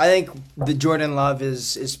think the Jordan Love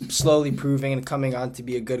is slowly proving and coming on to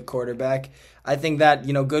be a good quarterback. I think that,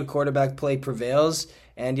 good quarterback play prevails.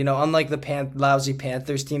 And, unlike the lousy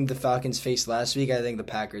Panthers team the Falcons faced last week, I think the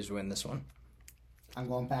Packers win this one. I'm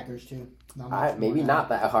going Packers, too. Maybe not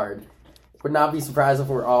that hard. Would not be surprised if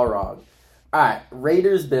we're all wrong. All right,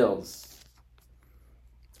 Raiders-Bills.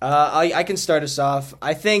 I can start us off.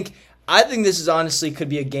 I think this is honestly could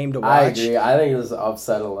be a game to watch. I agree. I think this is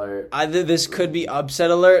upset alert. This could be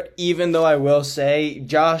upset alert, even though I will say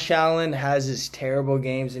Josh Allen has his terrible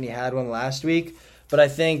games, and he had one last week. But I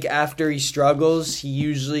think after he struggles, he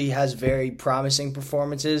usually has very promising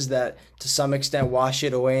performances that to some extent wash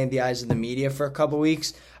it away in the eyes of the media for a couple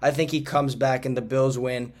weeks. I think he comes back and the Bills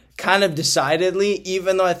win kind of decidedly,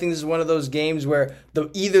 even though I think this is one of those games where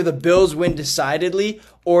either the Bills win decidedly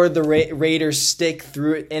or the Raiders stick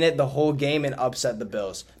through in it the whole game and upset the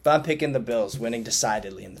Bills. But I'm picking the Bills winning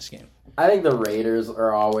decidedly in this game. I think the Raiders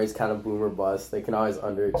are always kind of boom or bust. They can always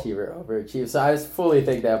underachieve or overachieve. So I just fully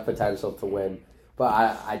think they have potential to win. But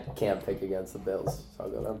I can't pick against the Bills, so I'll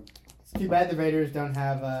go them. It's too bad the Raiders don't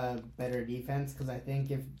have a better defense, because I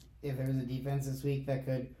think if there was a defense this week that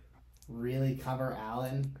could really cover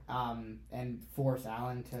Allen and force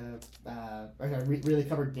Allen to really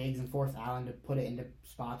cover Diggs and force Allen to put it into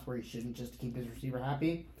spots where he shouldn't, just to keep his receiver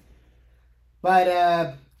happy.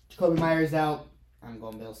 But Jacoby Myers out. I'm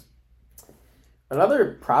going Bills.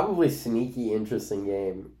 Another probably sneaky interesting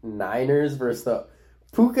game. Niners versus the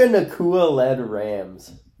Puka Nacua-led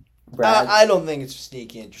Rams. I don't think it's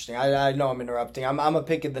sneaky interesting. I know I'm interrupting. I'm a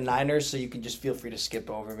pick of the Niners, so you can just feel free to skip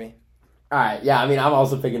over me. All right, yeah, I mean, I'm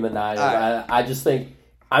also picking the Niners. Right. I just think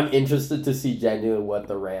I'm interested to see genuinely what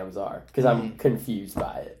the Rams are, because I'm confused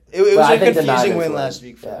by it. It was a confusing win last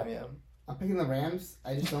week for them, yeah. I'm picking the Rams.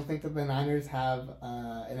 I just don't think that the Niners have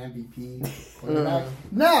an MVP quarterback.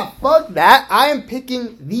 No, fuck that. I am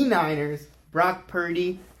picking the Niners. Brock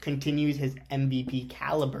Purdy continues his MVP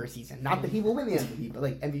caliber season. Not that he will win the MVP, but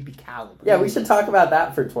like MVP caliber. Yeah, we should talk about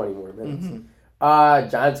that for 20 more minutes.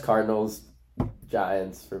 Giants-Cardinals.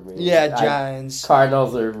 Giants for me. Yeah, Giants.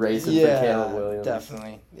 Cardinals are racing for Caleb Williams.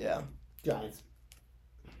 Definitely. Yeah. Giants.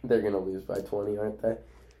 They're going to lose by 20, aren't they?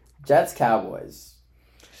 Jets-Cowboys.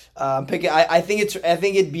 Picking. I think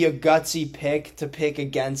it'd be a gutsy pick to pick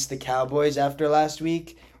against the Cowboys after last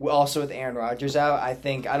week. Also with Aaron Rodgers out, I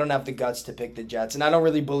don't have the guts to pick the Jets, and I don't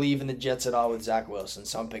really believe in the Jets at all with Zach Wilson,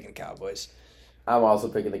 so I'm picking Cowboys. I'm also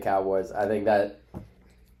picking the Cowboys. I think that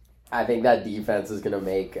defense is going to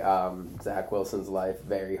make Zach Wilson's life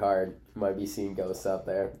very hard. Might be seeing ghosts out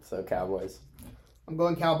there, so Cowboys. I'm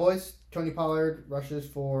going Cowboys. Tony Pollard rushes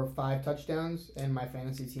for 5 touchdowns, and my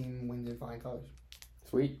fantasy team wins in flying colors.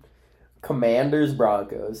 Sweet.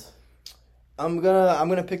 Commanders-Broncos. I'm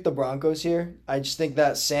gonna pick the Broncos here. I just think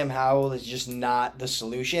that Sam Howell is just not the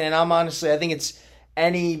solution, and I think it's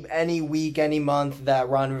any week, any month that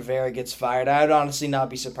Ron Rivera gets fired. I would honestly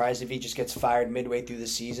not be surprised if he just gets fired midway through the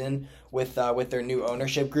season with their new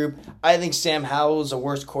ownership group. I think Sam Howell is a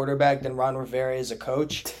worse quarterback than Ron Rivera is a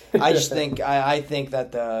coach. I just think I think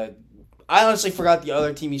that I honestly forgot the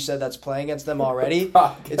other team you said that's playing against them already.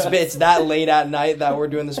 It's that late at night that we're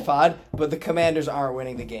doing this pod, but the Commanders aren't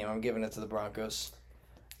winning the game. I'm giving it to the Broncos.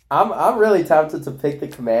 I'm really tempted to pick the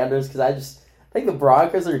Commanders because I think the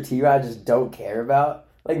Broncos are a team I just don't care about.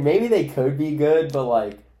 Like, maybe they could be good, but,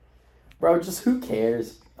 like, bro, just who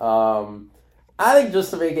cares? I think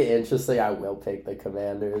just to make it interesting, I will pick the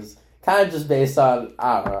Commanders. Kind of just based on,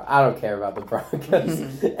 I don't know, I don't care about the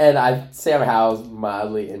Broncos. And Sam Howell's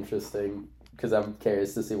mildly interesting because I'm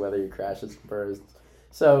curious to see whether he crashes and burns.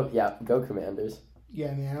 So, yeah, go Commanders. Yeah,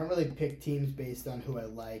 I mean, I don't really pick teams based on who I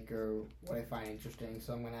like or what I find interesting,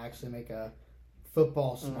 so I'm going to actually make a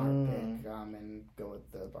football smart pick and go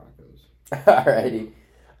with the Broncos. Alrighty.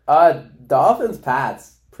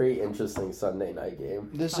 Dolphins-Pats. Pretty interesting Sunday night game.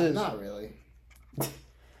 Not really.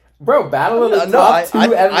 Bro, battle of the top two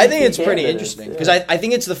MVP I think it's pretty candidates. interesting because I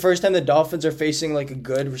think it's the first time the Dolphins are facing like a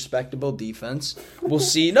good, respectable defense. We'll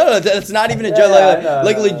see. No, that's not even a joke.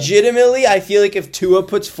 Like legitimately, I feel like if Tua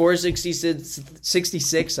puts 466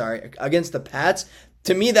 against the Pats,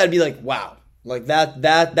 to me that'd be like wow. Like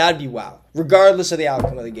that'd be wow, regardless of the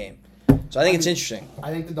outcome of the game. So I think it's interesting.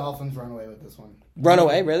 I think the Dolphins run away with this one. Run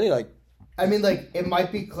away, really? Like I mean, like, it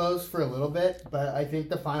might be close for a little bit, but I think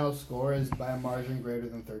the final score is by a margin greater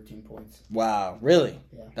than 13 points. Wow, really?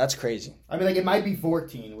 Yeah. That's crazy. I mean, like, it might be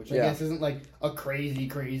 14, which I guess isn't, like, a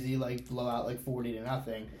crazy, like, blowout, like,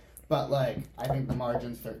 40-0. But, like, I think the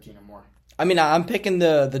margin's 13 or more. I mean, I'm picking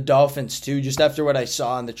the Dolphins, too, just after what I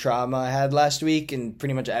saw and the trauma I had last week, and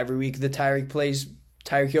pretty much every week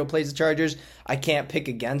Tyreek Hill plays the Chargers. I can't pick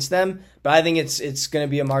against them, but I think it's going to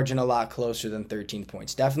be a margin a lot closer than 13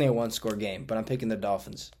 points. Definitely a one-score game, but I'm picking the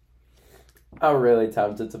Dolphins. I'm really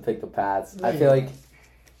tempted to pick the Pats. I feel like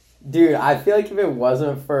if it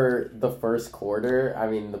wasn't for the first quarter, I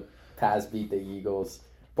mean, the Pats beat the Eagles,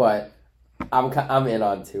 but I'm in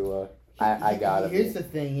on Tua. I got it. Here's the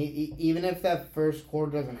thing. Even if that first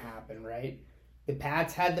quarter doesn't happen, right? The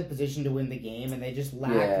Pats had the position to win the game, and they just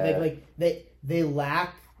lack they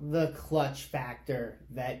lack the clutch factor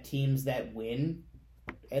that teams that win,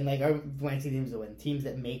 and when I say teams that win, teams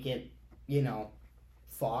that make it,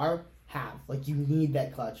 far have. Like, you need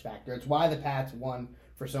that clutch factor. It's why the Pats won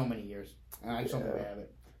for so many years, and I just don't think they have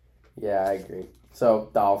it. Yeah, I agree. So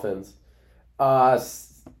Dolphins,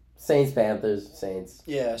 Saints, Panthers, Saints.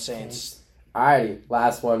 Yeah, Saints. Alrighty,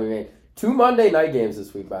 last one we made. 2 Monday night games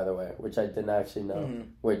this week, by the way, which I didn't actually know. Mm-hmm.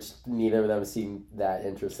 Which neither of them seemed that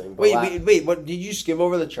interesting. But wait! What did you skip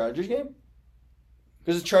over the Chargers game?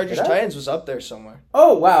 Because the Chargers Titans was up there somewhere.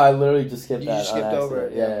 Oh wow! I literally just skipped that. You skipped over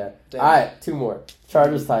it. Yeah. All right, 2 more.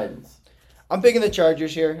 Chargers Titans. I'm picking the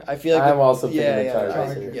Chargers here. I feel like I'm also picking the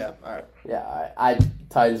Chargers. Yeah. All right. Yeah.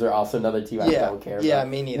 Titans are also another team I don't care about. Yeah,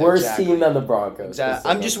 me neither. Worst team than the Broncos.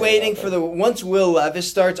 Exactly. I'm just waiting for once Will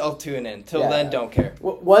Levis starts, I'll tune in. Till then, don't care.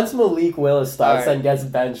 Once Malik Willis starts and gets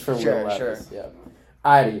benched for Will Levis. Sure. Yeah.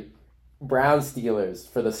 Alrighty. Browns Steelers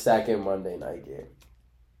for the second Monday night game.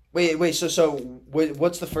 Wait. So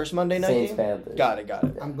what's the first Monday night Saints game? Panthers. Got it.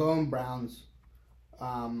 I'm going Browns.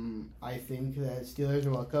 I think the Steelers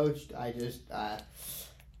are well coached. I don't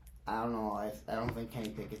know. I don't think Kenny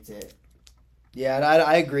Pickett's it. Yeah, and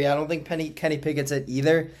I agree. I don't think Kenny Pickett's it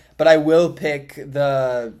either. But I will pick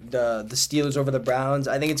the Steelers over the Browns.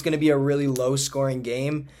 I think it's going to be a really low-scoring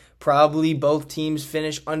game. Probably both teams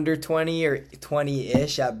finish under 20 or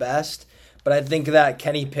 20-ish at best. But I think that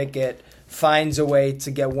Kenny Pickett finds a way to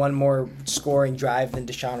get one more scoring drive than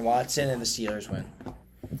Deshaun Watson, and the Steelers win.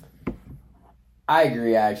 I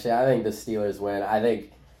agree, actually. I think the Steelers win. I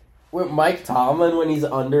think with Mike Tomlin, when he's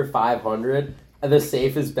under 500, the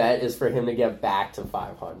safest bet is for him to get back to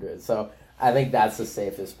 500. So I think that's the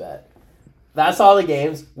safest bet. That's all the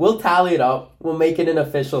games. We'll tally it up. We'll make it an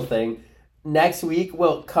official thing. Next week,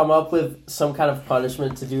 we'll come up with some kind of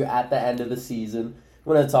punishment to do at the end of the season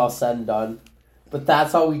when it's all said and done. But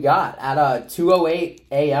that's all we got. At 2:08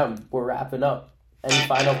 a.m., we're wrapping up. Any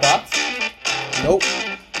final thoughts? Nope.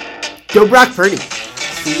 Go Brock Purdy.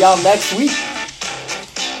 See y'all next week.